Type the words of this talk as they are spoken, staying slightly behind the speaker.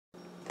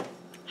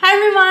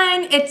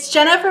everyone, it's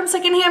Jenna from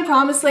Secondhand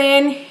Promised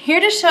Land, here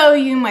to show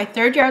you my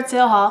third yard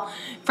sale haul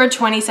for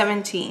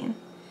 2017.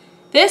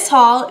 This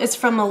haul is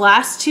from the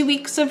last 2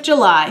 weeks of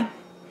July.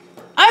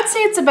 I'd say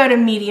it's about a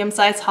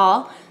medium-sized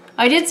haul.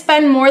 I did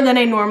spend more than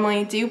I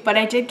normally do, but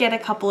I did get a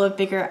couple of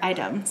bigger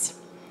items.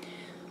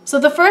 So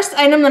the first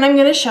item that I'm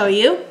going to show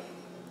you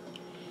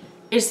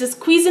is this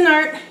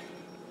Cuisinart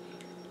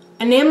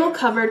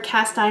enamel-covered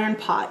cast iron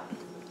pot.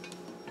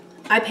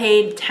 I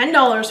paid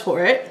 $10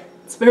 for it.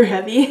 It's very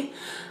heavy.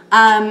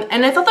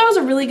 And I thought that was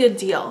a really good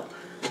deal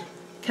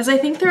because I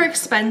think they're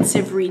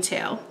expensive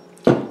retail.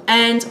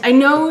 And I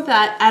know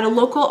that at a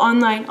local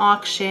online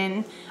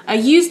auction, a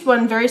used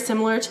one very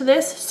similar to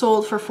this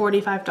sold for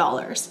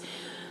 $45.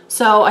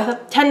 So I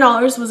thought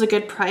 $10 was a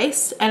good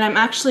price, and I'm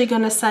actually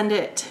going to send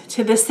it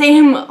to the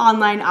same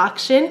online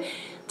auction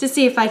to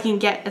see if I can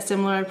get a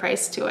similar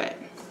price to it.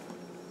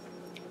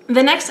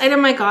 The next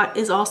item I got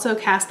is also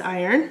cast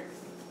iron.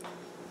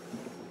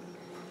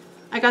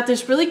 I got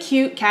this really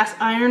cute cast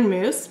iron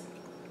mousse.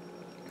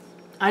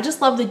 I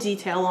just love the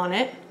detail on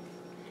it.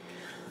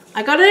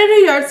 I got it at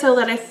a yard sale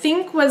that I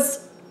think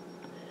was,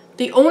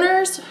 the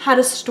owners had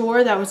a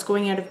store that was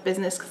going out of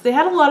business because they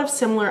had a lot of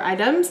similar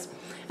items,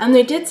 and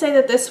they did say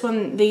that this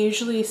one they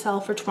usually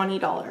sell for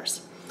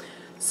 $20.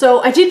 So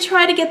I did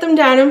try to get them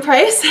down in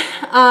price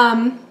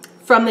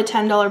from the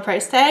 $10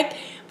 price tag,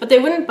 but they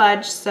wouldn't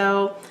budge,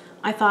 so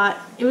I thought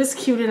it was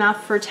cute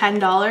enough for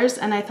 $10,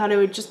 and I thought it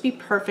would just be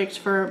perfect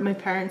for my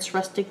parents'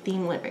 rustic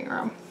themed living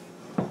room.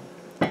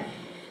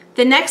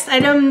 The next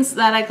items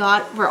that I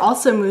got were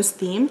also mousse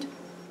themed.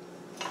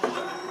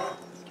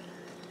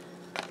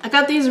 I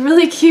got these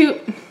really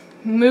cute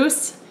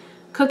mousse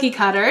cookie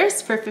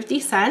cutters for 50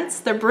 cents.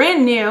 They're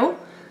brand new.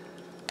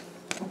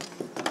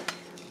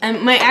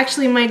 And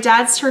my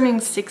dad's turning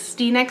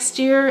 60 next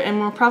year,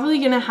 and we're probably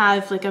gonna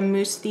have like a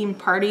mousse themed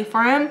party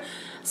for him.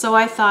 So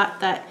I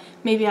thought that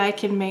maybe I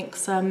could make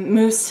some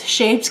mousse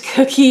shaped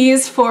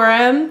cookies for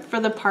him for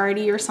the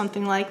party or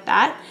something like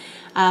that.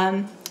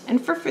 And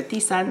for 50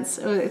 cents,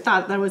 I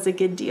thought that was a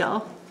good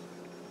deal.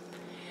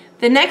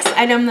 The next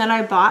item that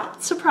I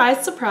bought,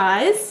 surprise,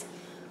 surprise,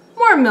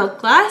 more milk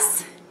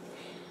glass.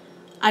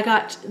 I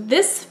got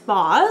this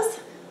vase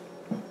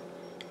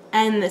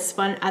and this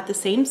one at the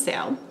same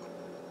sale.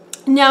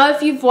 Now,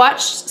 if you've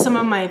watched some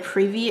of my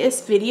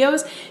previous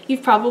videos,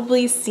 you've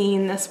probably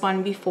seen this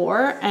one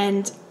before,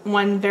 and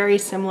one very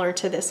similar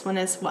to this one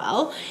as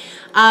well.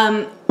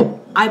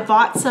 I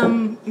bought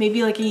some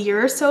maybe like a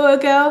year or so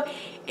ago,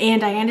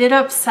 and I ended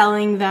up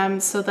selling them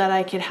so that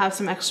I could have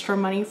some extra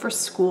money for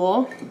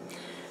school.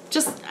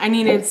 I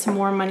needed some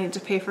more money to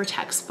pay for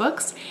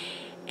textbooks.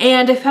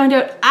 And I found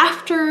out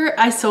after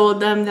I sold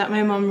them that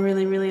my mom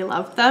really, really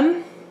loved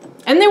them.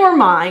 And they were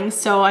mine,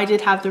 so I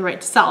did have the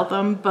right to sell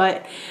them,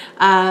 but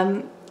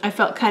I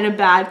felt kind of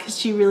bad because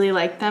she really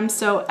liked them.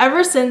 So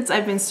ever since,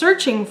 I've been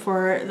searching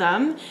for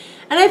them,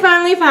 and I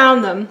finally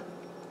found them.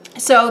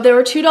 So they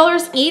were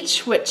 $2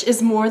 each, which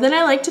is more than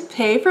I like to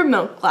pay for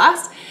milk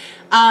glass.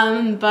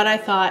 But I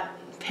thought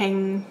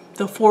paying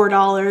the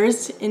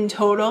 $4 in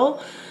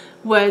total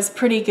was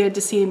pretty good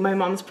to see my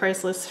mom's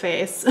priceless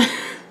face.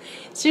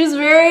 She was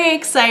very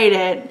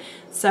excited,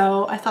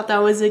 so I thought that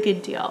was a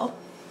good deal.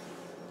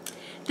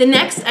 The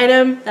next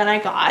item that I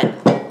got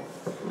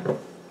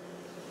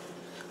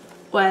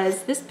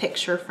was this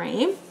picture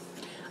frame.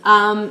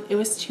 It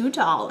was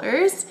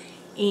 $2,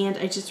 and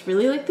I just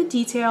really like the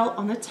detail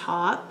on the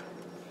top,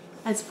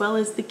 as well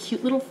as the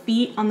cute little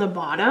feet on the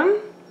bottom.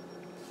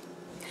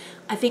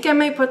 I think I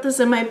might put this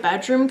in my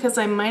bedroom because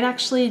I might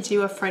actually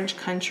do a French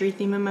country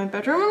theme in my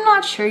bedroom. I'm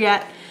not sure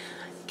yet.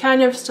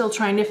 Kind of still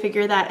trying to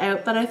figure that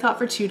out, but I thought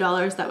for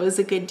 $2 that was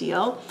a good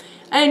deal.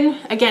 And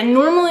again,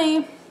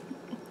 normally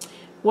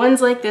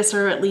ones like this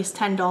are at least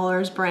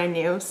 $10 brand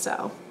new,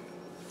 so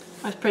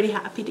I was pretty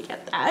happy to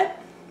get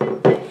that.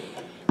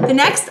 The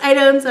next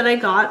items that I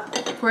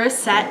got were a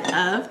set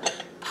of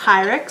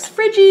Pyrex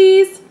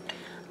fridgies.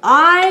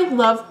 I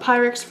love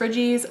Pyrex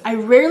fridgies. I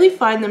rarely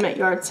find them at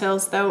yard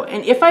sales though,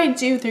 and if I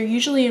do, they're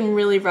usually in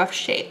really rough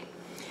shape.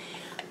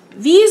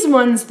 These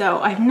ones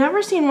though, I've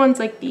never seen ones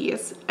like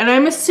these, and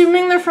I'm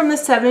assuming they're from the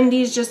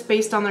 70s just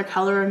based on their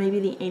color, or maybe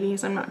the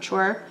 80s, I'm not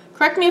sure.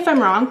 Correct me if I'm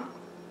wrong.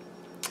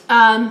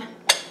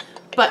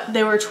 But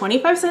they were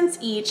 25 cents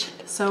each,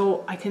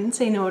 so I couldn't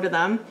say no to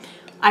them.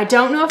 I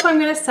don't know if I'm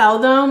gonna sell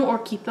them or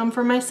keep them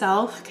for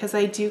myself because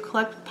I do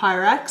collect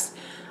Pyrex.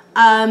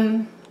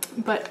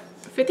 But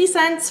 50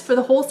 cents for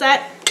the whole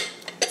set,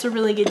 it's a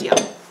really good deal.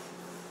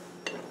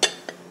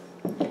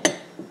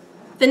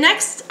 The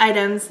next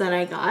items that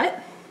I got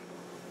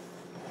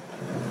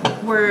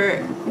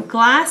were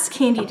glass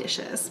candy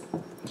dishes.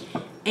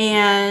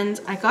 And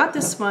I got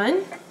this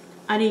one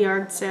at a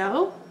yard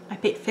sale. I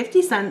paid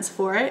 50 cents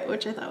for it,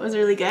 which I thought was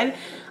really good.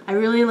 I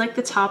really like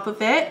the top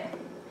of it,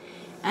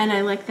 and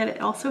I like that it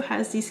also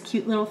has these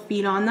cute little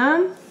feet on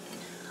them.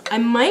 I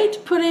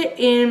might put it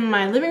in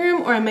my living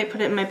room, or I might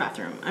put it in my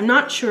bathroom. I'm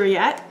not sure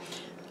yet,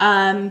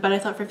 but I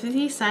thought for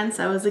 50 cents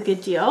that was a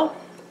good deal.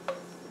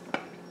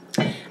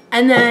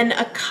 And then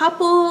a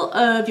couple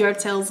of yard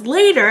sales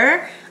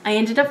later, I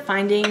ended up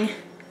finding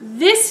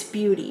this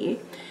beauty.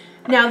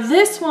 Now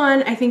this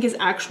one I think is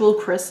actual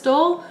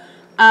crystal.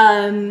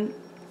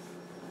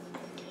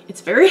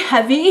 It's very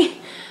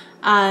heavy.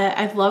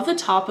 I love the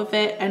top of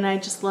it, and I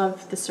just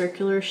love the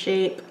circular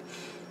shape.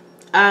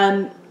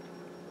 I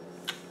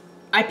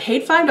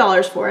paid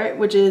 $5 for it,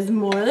 which is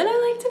more than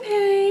I like to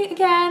pay.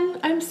 Again,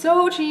 I'm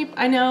so cheap,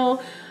 I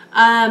know.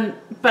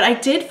 But I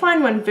did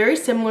find one very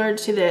similar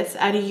to this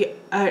at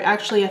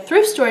actually a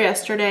thrift store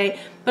yesterday,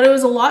 but it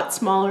was a lot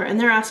smaller, and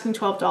they're asking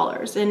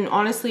 $12. And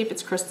honestly, if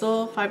it's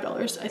crystal,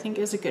 $5 I think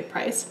is a good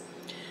price.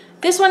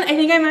 This one, I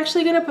think I'm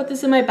actually gonna put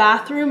this in my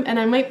bathroom, and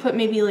I might put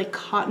maybe like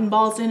cotton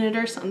balls in it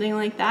or something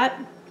like that.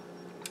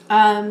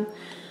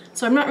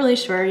 So I'm not really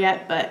sure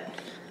yet, but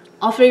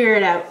I'll figure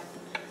it out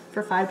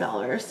for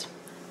 $5.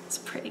 It's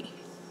pretty.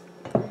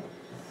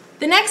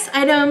 The next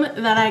item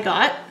that I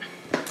got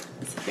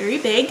is very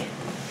big.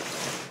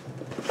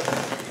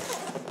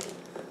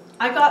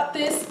 I got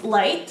this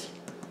light.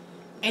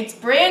 It's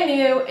brand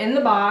new in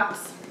the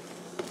box.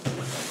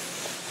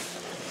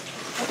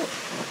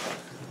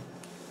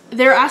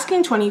 They're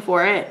asking $20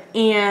 for it,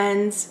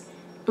 and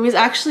it was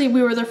actually,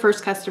 we were their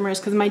first customers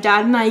because my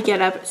dad and I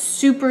get up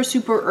super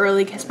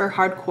early because we're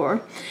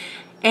hardcore,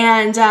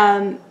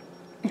 and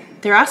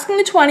they're asking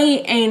the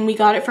 $20, and we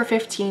got it for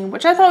 $15,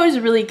 which I thought was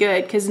really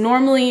good, because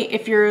normally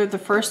if you're the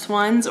first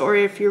ones or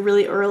if you're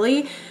really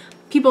early,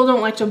 people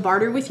don't like to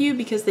barter with you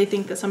because they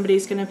think that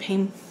somebody's gonna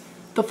pay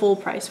the full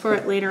price for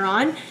it later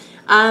on.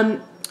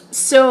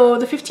 So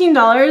the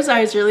 $15,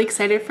 I was really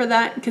excited for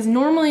that, because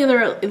normally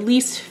they're at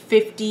least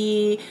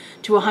 $50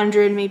 to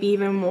 $100, maybe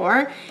even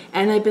more.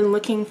 And I've been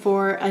looking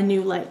for a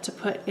new light to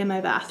put in my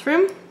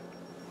bathroom.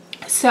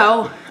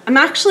 So I'm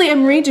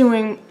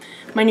redoing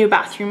my new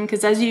bathroom,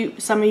 because as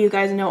some of you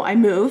guys know, I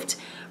moved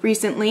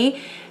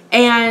recently,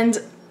 and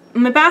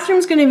my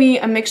bathroom's going to be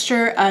a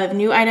mixture of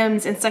new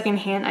items and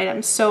secondhand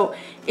items. So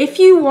if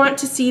you want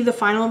to see the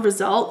final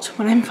result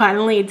when I'm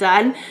finally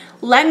done,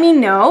 let me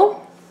know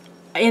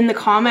in the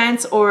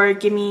comments or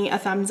give me a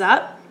thumbs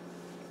up,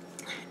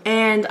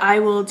 and I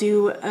will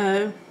do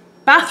a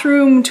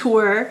bathroom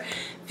tour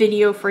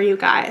video for you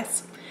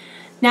guys.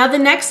 Now the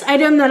next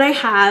item that I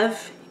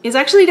have is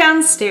actually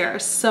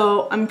downstairs,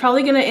 so I'm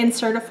probably gonna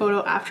insert a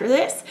photo after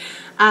this,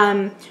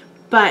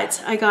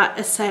 but I got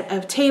a set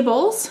of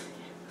tables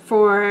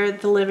for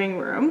the living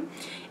room,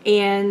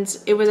 and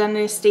it was on an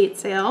estate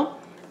sale.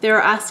 They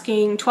were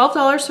asking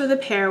 $12 for the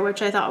pair,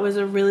 which I thought was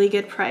a really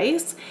good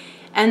price.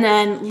 And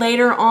then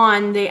later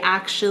on, they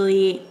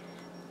actually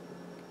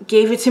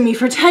gave it to me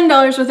for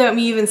 $10 without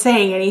me even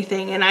saying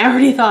anything. And I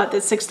already thought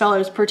that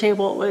 $6 per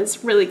table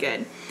was really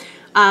good.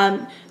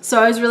 So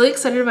I was really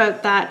excited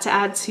about that to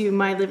add to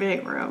my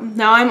living room.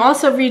 Now I'm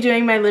also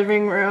redoing my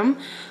living room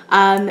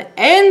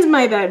and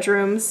my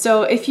bedroom.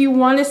 So if you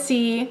want to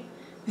see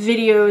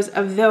videos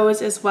of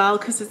those as well,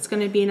 because it's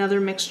going to be another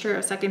mixture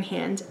of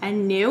secondhand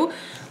and new,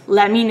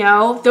 let me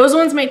know. Those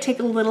ones might take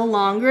a little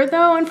longer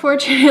though,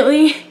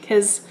 unfortunately,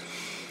 because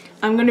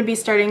I'm going to be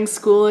starting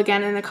school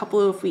again in a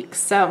couple of weeks,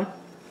 so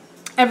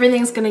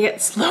everything's going to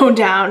get slowed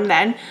down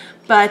then.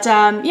 But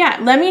yeah,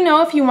 let me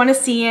know if you want to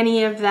see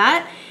any of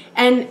that.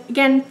 And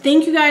again,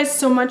 thank you guys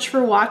so much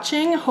for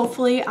watching.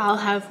 Hopefully I'll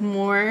have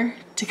more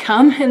to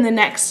come in the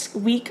next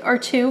week or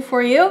two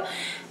for you,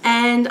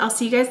 and I'll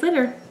see you guys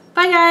later.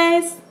 Bye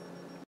guys!